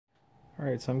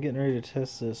Alright, so I'm getting ready to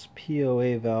test this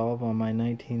POA valve on my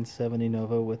 1970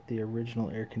 Nova with the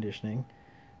original air conditioning.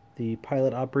 The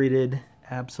pilot operated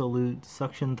absolute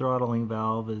suction throttling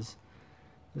valve is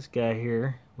this guy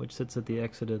here, which sits at the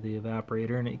exit of the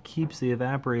evaporator, and it keeps the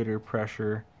evaporator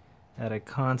pressure at a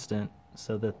constant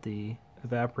so that the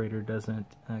evaporator doesn't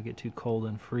get too cold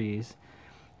and freeze.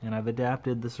 And I've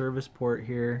adapted the service port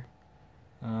here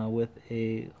with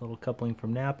a little coupling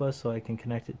from Napa so I can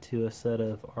connect it to a set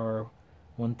of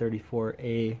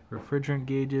R134a refrigerant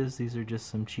gauges. These are just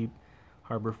some cheap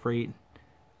Harbor Freight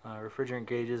refrigerant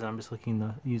gauges. I'm just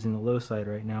using the low side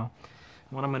right now.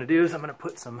 And what I'm going to do is I'm going to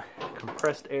put some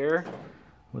compressed air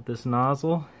with this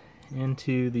nozzle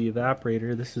into the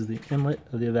evaporator. This is the inlet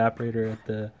of the evaporator at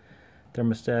the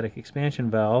thermostatic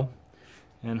expansion valve,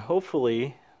 and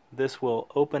hopefully this will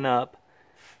open up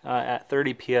at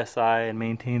 30 psi and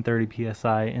maintain 30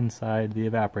 psi inside the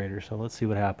evaporator. So let's see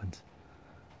what happens.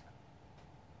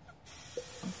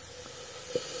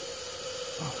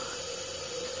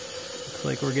 Looks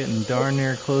like we're getting darn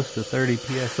near close to 30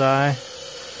 psi,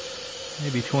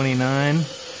 maybe 29,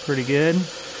 pretty good.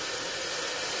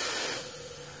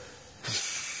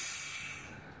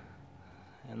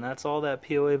 And that's all that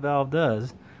POA valve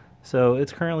does. So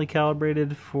it's currently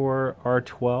calibrated for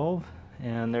R12,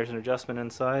 and there's an adjustment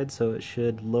inside, so it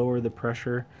should lower the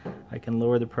pressure. I can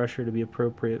lower the pressure to be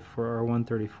appropriate for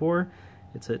R134.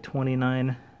 It's at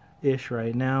 29-ish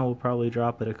right now. We'll probably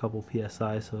drop it a couple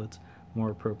psi so it's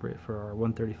more appropriate for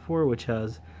R134, which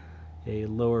has a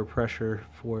lower pressure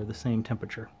for the same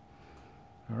temperature.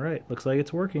 Alright, looks like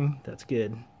it's working. That's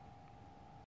good.